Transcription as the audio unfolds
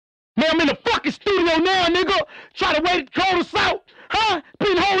Man, I'm in the fucking studio now, nigga. Try to wait to call us out. Huh?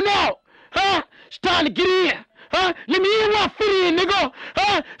 Been holding out. Huh? It's time to get in. Huh? Let me in where I fit in, nigga.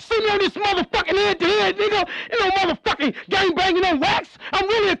 Huh? See me on this motherfucking head-to-head, nigga. You know, motherfucking gang banging on wax. I'm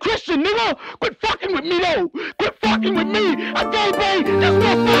really a Christian, nigga. Quit fucking with me, though. Quit fucking with me. I gang bang. That's what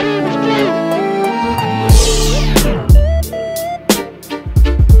I fight in the street.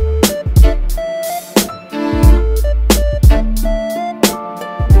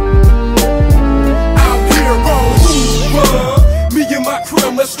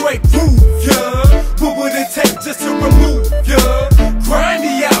 A straight groove, yeah. What would it take just to remove, yeah? Grind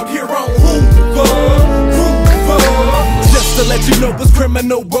me out here on Hoover. Just to let you know what's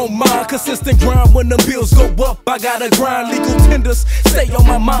criminal on mine. Consistent grind when the bills go up. I gotta grind, legal tenders stay on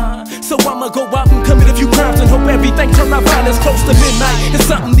my mind. So I'ma go out and commit a few crimes and hope everything turn out fine. It's close to midnight and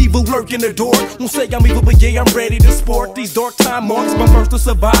something evil lurking the door. Won't say I'm evil, but yeah, I'm ready to sport these dark time marks. My first to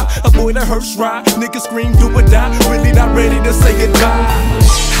survive, avoid a hearse ride. Niggas scream, do or die. Really not ready to say goodbye.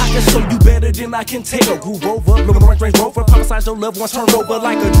 I can show you better than I can tell. Groove over, blow the Range Rover. Prophesize your loved ones turn over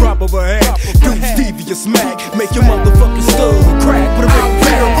like a drop of a hat. Do devious smack, make your motherfucking skull crack. Put a big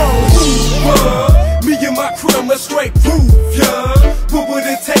pair on Hoover. Me and my crew, a straight groove, yeah. What would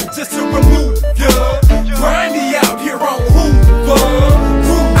it take just to remove, yeah? Grind me out here on Hoover.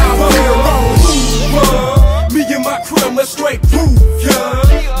 Out here on Hoover. Me and my crew, a straight groove, yeah.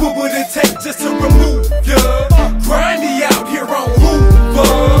 What would it take just to remove, yeah? Grind me out here on Hoover.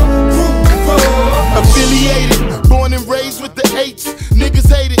 Affiliated, born and raised with the H. Niggas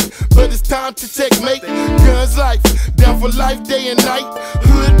hate it, but it's time to checkmate. Guns life, down for life, day and night.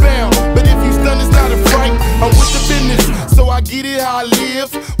 Hood bound, but if you stun, it's not a fright. I'm with the business, so I get it how I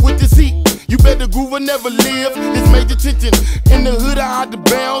live. With this heat, you better groove or never live. It's major tension, in the hood I hide the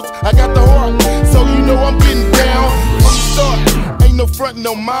bounds. I got the heart, so you know I'm getting down. From the start, ain't no front,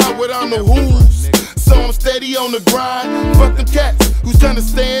 no mind without no who's. So I'm steady on the grind. Fuck them cats who's trying to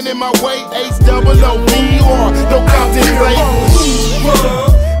stand in my way. H-double-O-V-R, don't contemplate.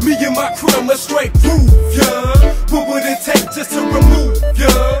 Me and my crew, a straight groove, yeah. What would it take just to remove,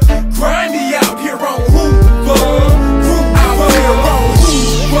 yeah? Grind me out here on Hoover. Out here on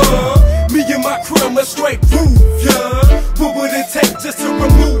Hoover. Me and my crew, a straight groove, yeah. What would it take just to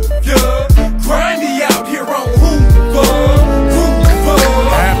remove, yeah? Grind me out here on Hoover.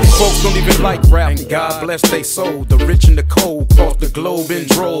 Folks don't even like rap, and God bless they soul. The rich and the cold cross the globe in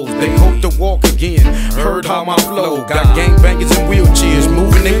droves. They hope to walk again, heard how my flow. Got gangbangers in wheelchairs,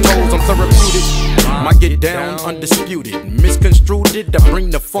 moving their toes. I'm therapeutic, my get down undisputed. Misconstrued it, I bring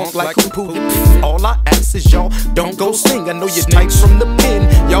the funk like a poodle. All I ask is y'all don't go sing. I know your types from the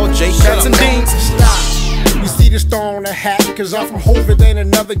pen, y'all J Cats and Deans. You see the star on the hat, cause I'm from Hoover, ain't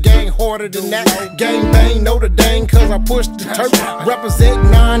another gang harder than that. Gang bang, Notre Dame, cause I push the turf. Represent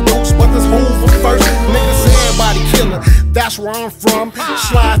 9 deuce, but this Hoover first. Niggas say everybody killer, that's where I'm from.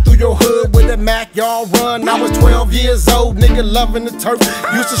 Slide through your hood with a Mac, y'all run. I was 12 years old, nigga loving the turf.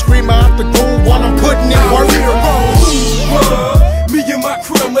 Used to scream out the groove while I'm putting in work. Me and my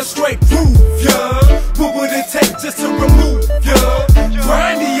crew, a straight groove, yeah. What would it take just to remove, yeah?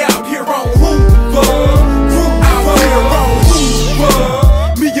 Grind me out here on Hoover.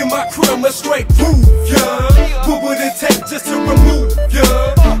 Me and my crew, a straight groove, yeah. What would it take just to remove,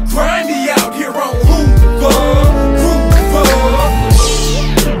 yeah?